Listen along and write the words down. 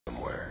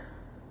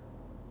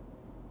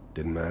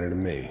Didn't matter to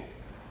me.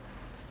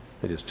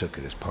 I just took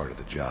it as part of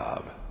the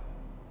job.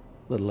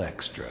 Little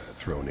extra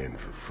thrown in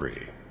for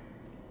free.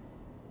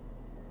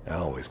 I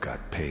always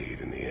got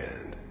paid in the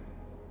end.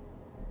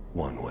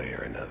 One way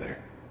or another.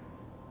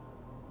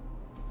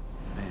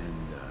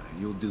 And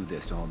you'll do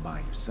this all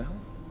by yourself?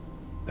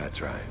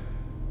 That's right.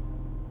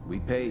 We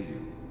pay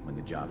you when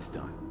the job's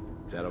done.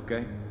 Is that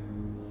okay?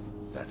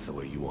 That's the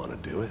way you want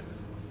to do it?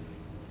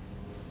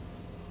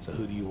 So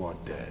who do you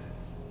want dead?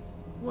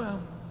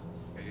 Well,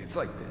 it's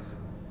like this.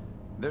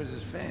 There's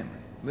his family.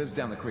 Lives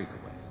down the creek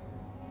a ways.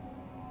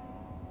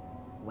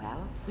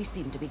 Well, we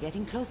seem to be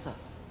getting closer.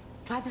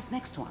 Try this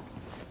next one.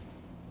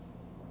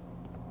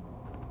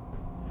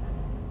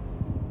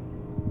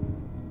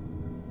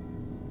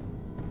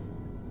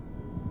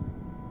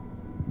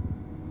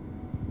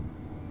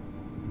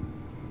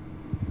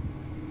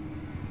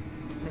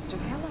 Mr.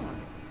 Kellogg,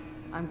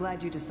 I'm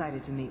glad you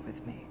decided to meet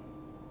with me.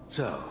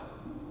 So,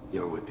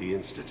 you're with the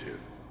Institute.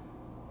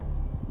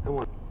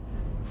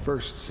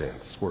 First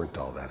synths weren't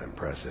all that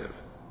impressive.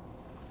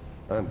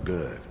 I'm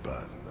good,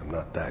 but I'm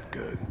not that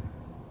good.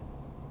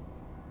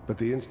 But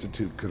the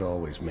Institute could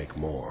always make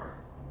more,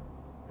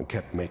 and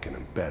kept making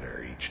them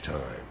better each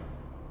time.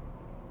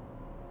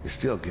 You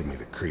still give me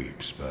the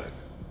creeps, but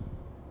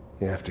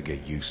you have to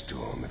get used to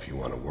them if you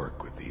want to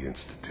work with the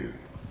Institute.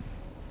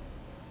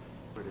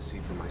 Or to see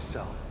for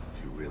myself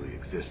if you really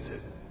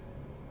existed.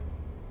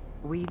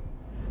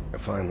 I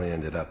finally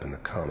ended up in the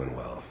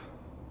Commonwealth.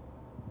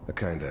 I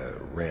kinda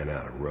ran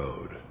out of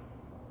road.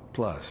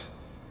 Plus,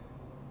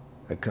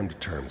 I'd come to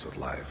terms with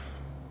life.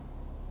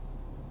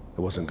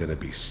 I wasn't gonna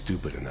be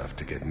stupid enough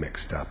to get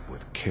mixed up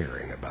with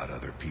caring about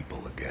other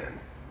people again.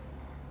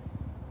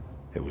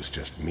 It was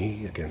just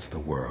me against the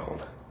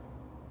world.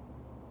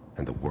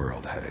 And the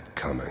world had it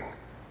coming.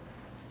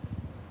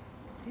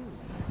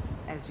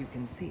 As you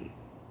can see.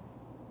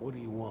 What do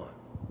you want?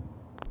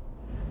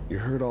 You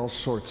heard all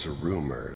sorts of rumors